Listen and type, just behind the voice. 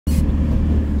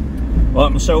Right,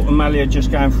 myself and Mally are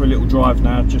just going for a little drive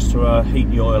now, just to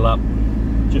heat the oil up,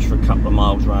 just for a couple of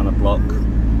miles around the block.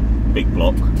 Big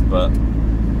block, but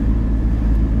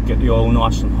get the oil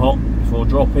nice and hot before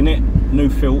dropping it. New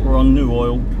filter on, new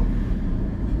oil.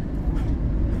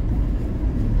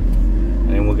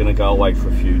 And then we're going to go away for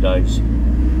a few days.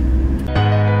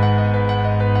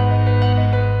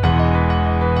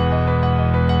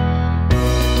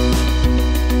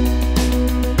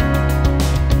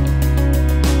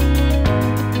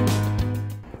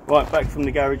 Right, back from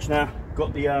the garage now.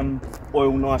 Got the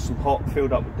oil nice and hot,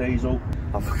 filled up with diesel.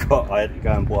 I forgot I had to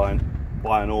go and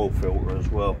buy an oil filter as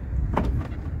well.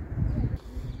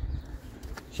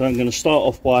 So I'm going to start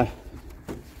off by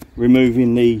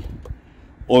removing the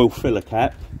oil filler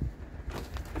cap.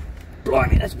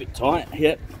 Blimey, that's a bit tight.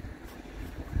 Yep.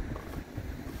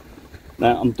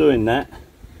 Now I'm doing that.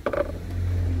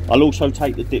 I'll also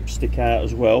take the dipstick out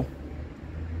as well.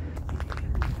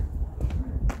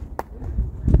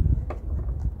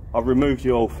 I've removed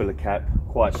the oil filler cap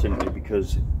quite simply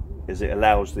because as it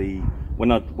allows the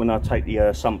when I take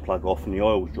the sump plug off and the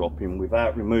oil's dropping,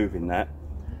 without removing that,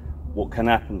 what can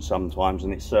happen sometimes,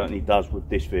 and it certainly does with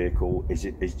this vehicle, is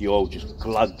the oil just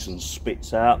glugs and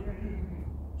spits out.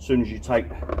 As soon as you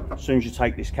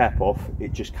take this cap off,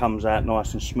 it just comes out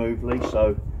nice and smoothly.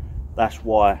 So that's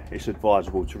why it's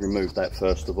advisable to remove that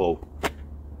first of all.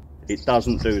 It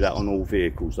doesn't do that on all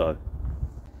vehicles though.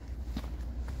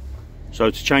 So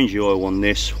to change the oil on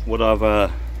this, what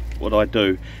I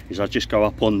do is I just go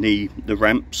up on the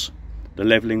ramps, the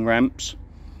leveling ramps.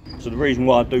 So the reason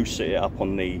why I do sit it up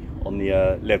on the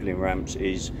leveling ramps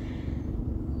is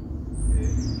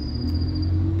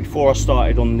before I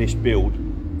started on this build,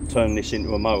 turn this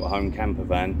into a motorhome camper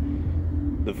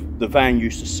van, the van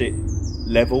used to sit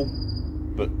level,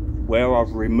 but where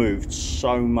I've removed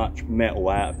so much metal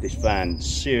out of this van,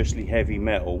 seriously heavy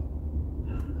metal,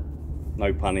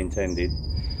 no pun intended,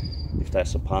 if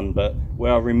that's a pun, but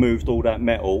where I removed all that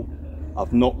metal,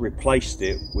 I've not replaced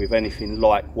it with anything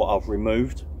like what I've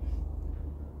removed.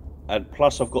 And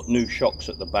plus I've got new shocks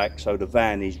at the back, so the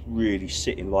van is really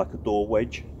sitting like a door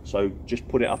wedge. So just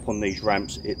put it up on these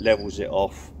ramps, it levels it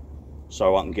off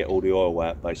so I can get all the oil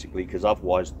out basically, because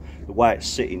otherwise the way it's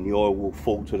sitting, the oil will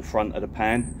fall to the front of the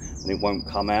pan and it won't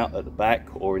come out at the back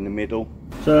or in the middle.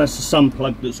 So that's the sump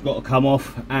plug that's got to come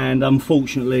off, and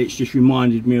unfortunately it's just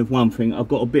reminded me of one thing. I've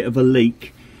got a bit of a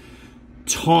leak,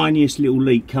 tiniest little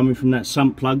leak coming from that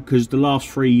sump plug, because the last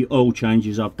 3 oil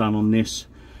changes I've done on this,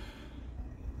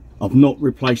 I've not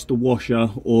replaced the washer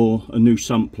or a new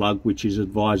sump plug, which is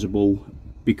advisable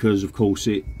because of course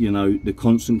it, you know, the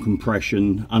constant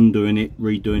compression, undoing it,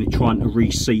 redoing it, trying to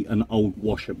reseat an old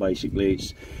washer, basically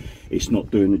it's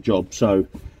not doing the job. So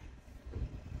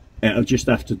I'll just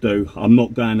have to do, I'm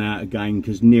not going out again,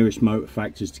 because nearest motor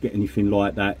factors to get anything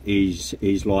like that is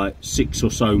like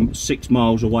 6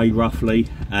 miles away roughly,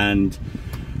 and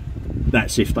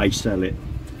that's if they sell it.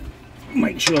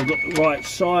 Make sure I've got the right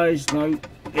size. No,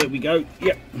 there we go.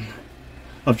 Yep,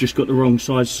 I've just got the wrong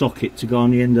size socket to go on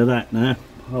the end of that now.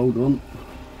 Hold on,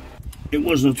 it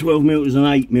wasn't a 12mm, it was an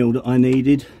 8mm that I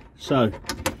needed, so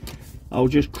I'll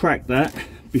just crack that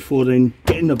before then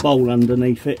getting the bowl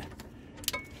underneath it.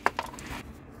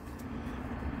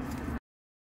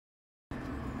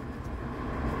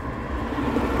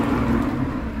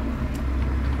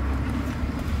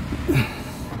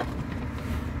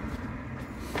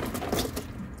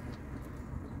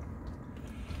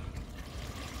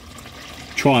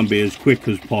 Try and be as quick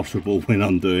as possible when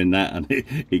I'm doing that, and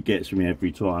it gets me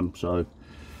every time. So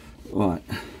right,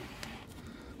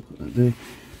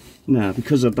 now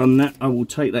because I've done that, I will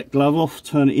take that glove off,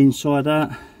 turn it inside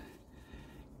out,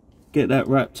 get that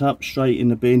wrapped up straight in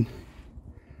the bin.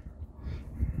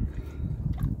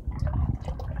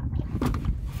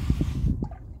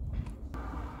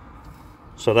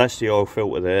 So that's the oil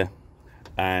filter there,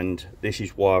 and this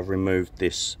is why I've removed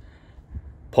this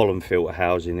pollen filter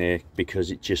housing here, because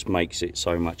it just makes it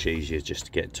so much easier just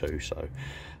to get to. So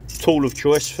tool of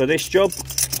choice for this job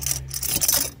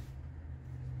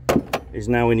is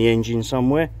now in the engine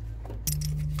somewhere.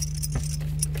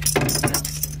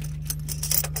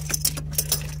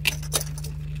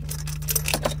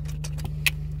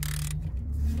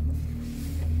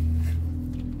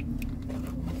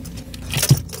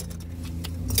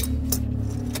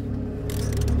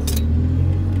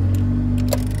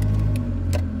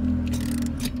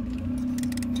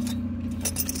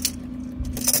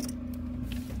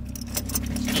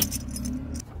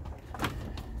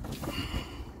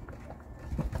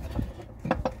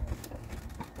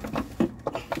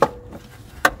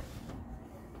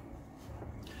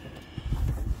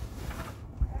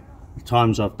 The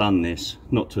times I've done this,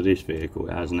 not to this vehicle,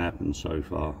 it hasn't happened so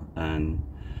far, and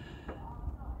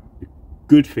the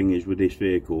good thing is with this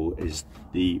vehicle is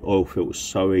the oil filter is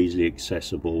so easily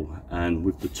accessible, and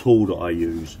with the tool that I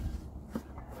use,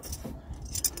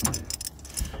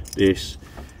 this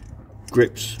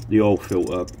grips the oil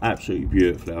filter absolutely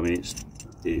beautifully. I mean,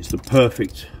 it's the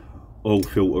perfect oil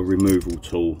filter removal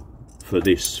tool for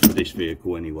this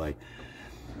vehicle anyway.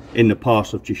 In the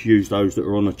past I've just used those that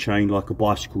are on a chain, like a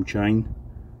bicycle chain,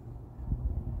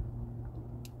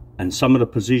 and some of the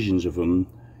positions of them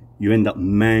you end up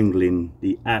mangling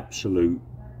the absolute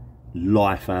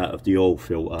life out of the oil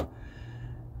filter.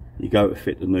 You go to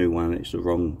fit the new one, it's the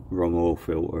wrong oil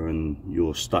filter, and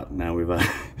you're stuck now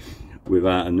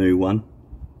without a new one.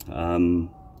 And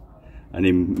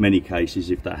in many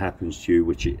cases, if that happens to you,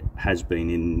 which it has been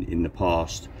in the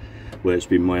past, where it's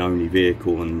been my only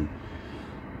vehicle and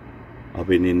I've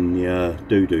been in the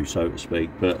doo-doo, so to speak.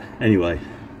 But anyway,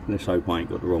 let's hope I ain't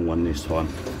got the wrong one this time.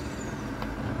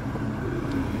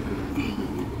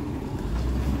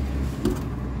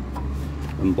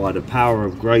 And by the power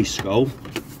of Grayskull,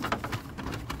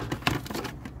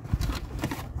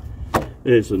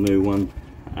 here's the new one,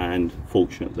 and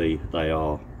fortunately they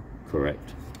are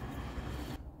correct.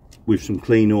 With some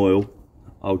clean oil,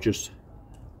 I'll just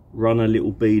run a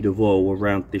little bead of oil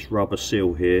around this rubber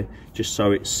seal here, just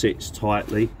so it sits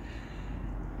tightly.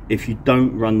 If you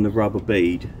don't run the rubber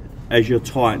bead, as you're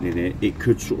tightening it, it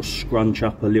could sort of scrunch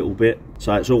up a little bit,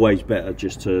 so it's always better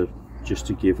just to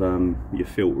give your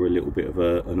filter a little bit of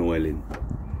an oiling.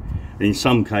 And in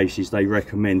some cases they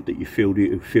recommend that you fill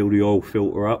the oil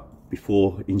filter up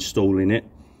before installing it.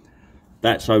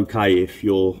 That's okay if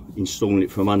you're installing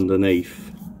it from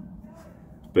underneath,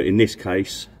 but in this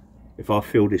case, if I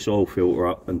fill this oil filter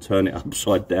up and turn it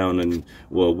upside down, and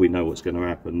well, we know what's going to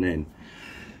happen then.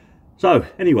 So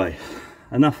anyway,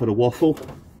 enough of the waffle.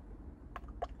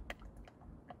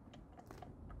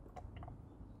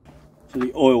 So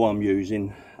the oil I'm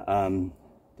using,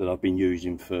 that I've been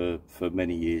using for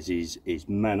many years, is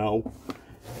Manol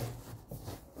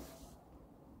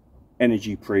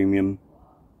Energy Premium.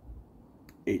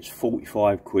 It's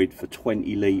 45 quid for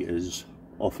 20 litres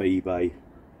off eBay.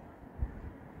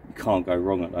 You can't go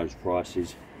wrong at those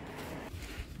prices.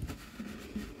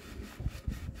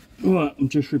 Right, I'm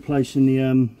just replacing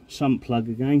the sump plug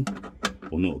again.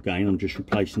 Or not again, I'm just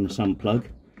replacing the sump plug.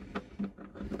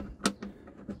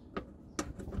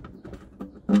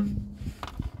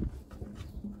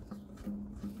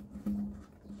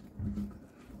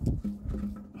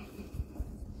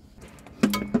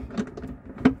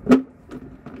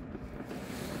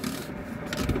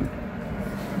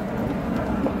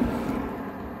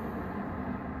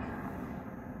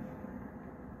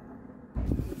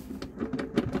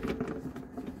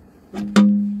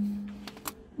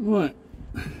 Right,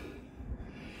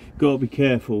 got to be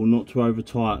careful not to over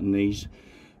tighten these.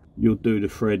 You'll do the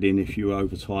threading if you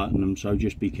over tighten them, so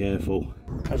just be careful.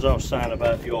 As I was saying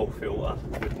about the oil filter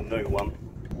with the new one,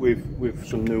 with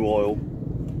some new oil,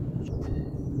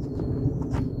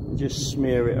 just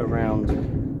smear it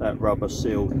around that rubber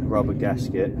sealed rubber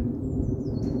gasket.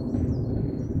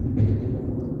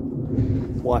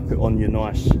 Wipe it on your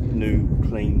nice new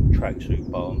clean tracksuit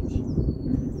bottoms.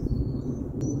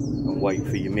 And wait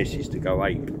for your missus to go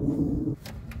ape.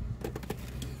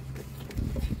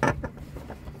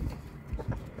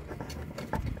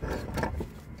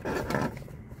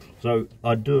 So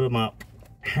I do them up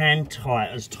hand tight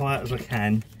as I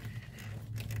can,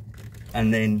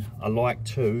 and then I like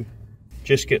to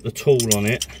just get the tool on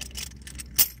it,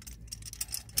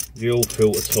 the oil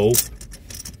filter tool,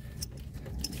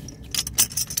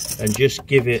 and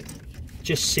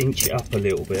just cinch it up a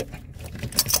little bit.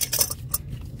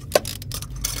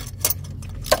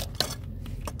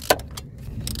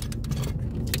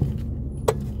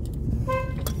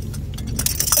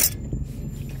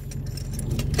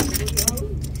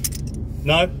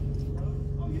 No?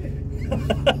 Oh, yeah.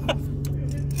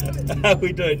 How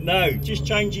we doing? No, just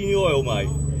changing the oil, mate.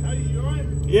 Hey, you alright?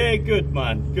 Yeah, good,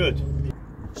 man, good.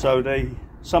 So the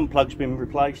sump plug's been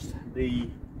replaced, the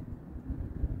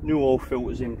new oil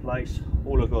filter's in place.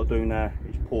 All I've got to do now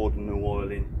is pour the new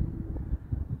oil in,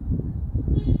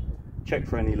 check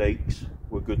for any leaks,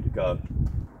 we're good to go.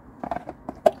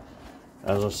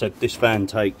 As I said, this van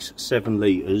takes 7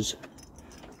 litres.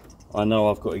 I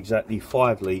know I've got exactly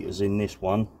 5 litres in this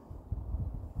one,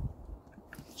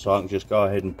 so I can just go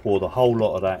ahead and pour the whole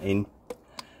lot of that in.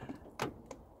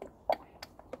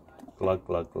 Glug,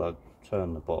 glug, glug.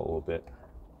 Turn the bottle a bit.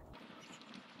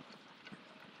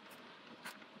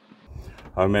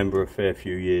 I remember a fair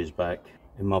few years back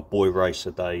in my boy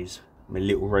racer days, my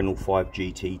little Renault 5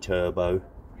 GT Turbo,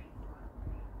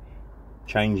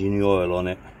 changing the oil on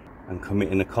it, and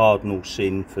committing a cardinal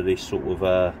sin for this sort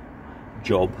of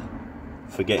job,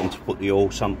 forgetting to put the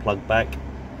oil sump plug back.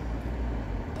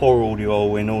 Pour all the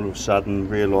oil in, all of a sudden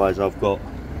realise I've got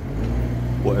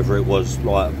whatever it was,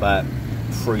 like about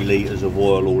 3 litres of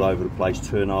oil all over the place,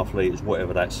 2.5 litres,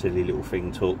 whatever that silly little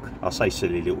thing took. I say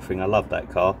silly little thing, I love that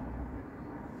car.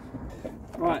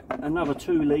 Right, another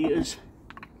 2 litres.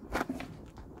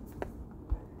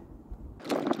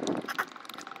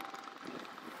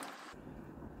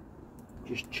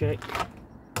 Just check.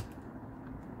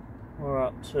 We're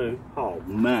up to, oh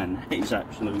man, it's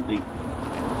absolutely,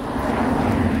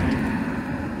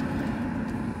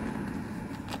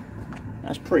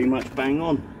 that's pretty much bang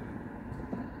on.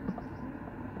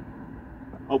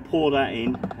 I'll pour that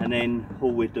in, and then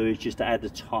all we do is just add the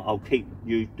time. I'll keep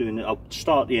you doing it. I'll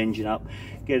start the engine up,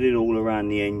 get it all around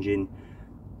the engine,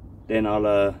 then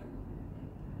I'll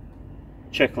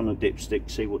check on the dipstick,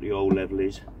 see what the oil level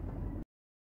is.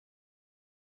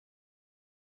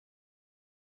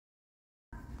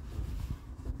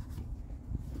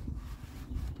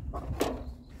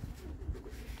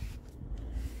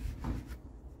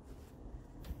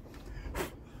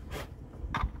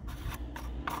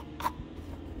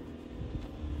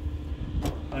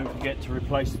 Don't forget to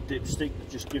replace the dipstick,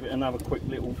 just give it another quick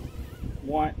little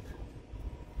wipe.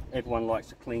 Everyone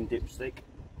likes a clean dipstick.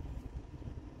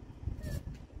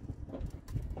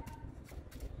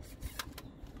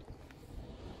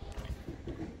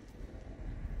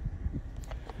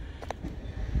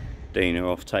 Dina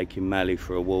off taking Mally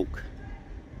for a walk.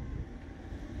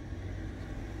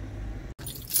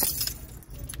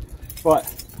 Right,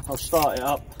 I'll start it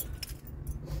up,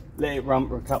 let it run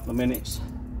for a couple of minutes,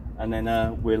 and then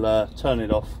we'll turn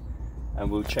it off and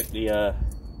we'll check the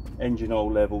engine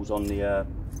oil levels on the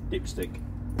dipstick.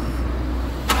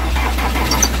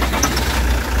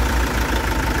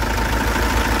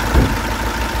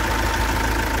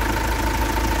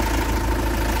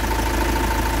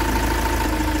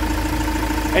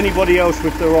 Anybody else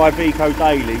with their Iveco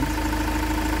Dailies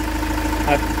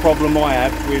have the problem I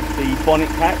have with the bonnet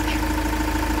catch.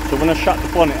 So when I shut the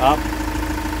bonnet up,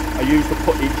 I use the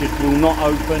put, it just will not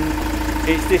open.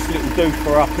 It's this little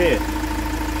doofer up here.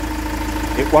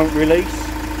 It won't release,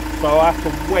 so I have to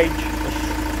wedge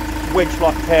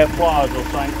like a pair of pliers or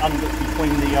something under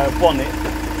between the bonnet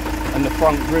and the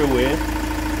front grille here.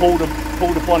 Pull the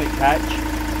bonnet catch,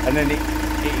 and then it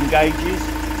engages.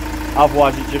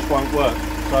 Otherwise, it just won't work.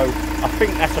 So I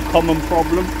think that's a common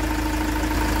problem.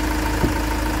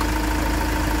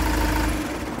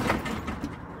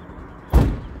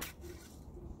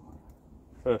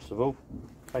 First of all,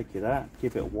 take it out,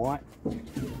 give it a wipe.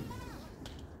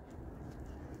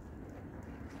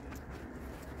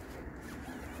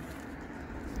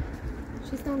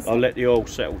 I'll let the oil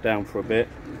settle down for a bit,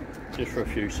 just for a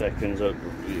few seconds, you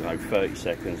know, 30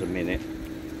 seconds, a minute,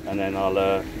 and then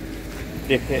I'll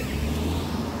dip it,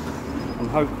 and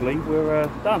hopefully we're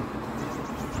done.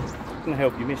 Can I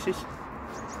help you, missus?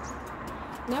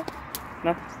 No.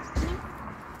 No?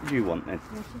 What do you want then?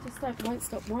 Well, she just won't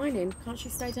stop whining. Can't she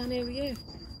stay down here with you?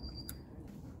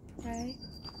 Okay.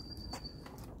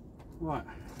 Right,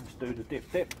 let's do the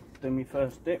dip. Do me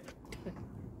first dip.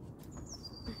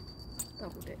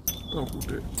 Double dip. Double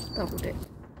dip. Double dip.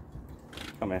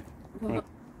 Come here. What?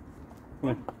 Come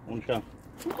here. I want to show.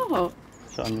 What?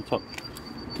 Show on the top.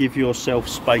 Give yourself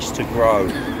space to grow. Are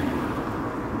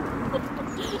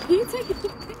you taking the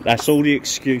piss? That's all the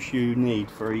excuse you need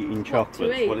for eating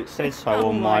chocolates. Well, it says so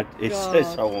on my it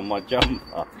says so on my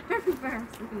jumper. Very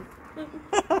embarrassing.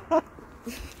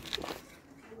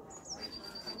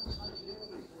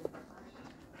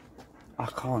 I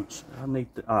can't. I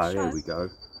need to. Ah, there we go.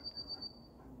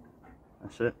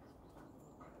 That's it.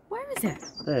 Where is it?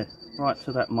 There, right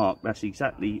to that mark. That's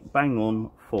exactly bang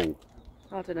on full.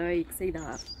 I don't know. You can see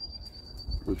that.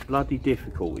 With bloody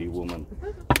difficulty, woman.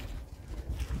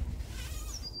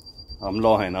 I'm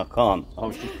lying. I can't. I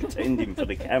was just pretending for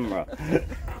the camera.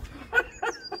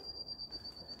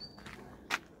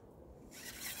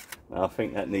 I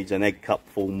think that needs an egg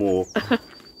cupful more.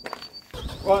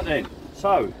 Right then.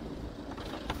 So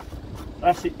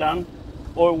that's it done.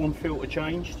 Oil and filter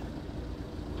changed.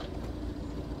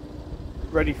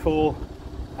 Ready for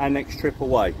our next trip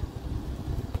away.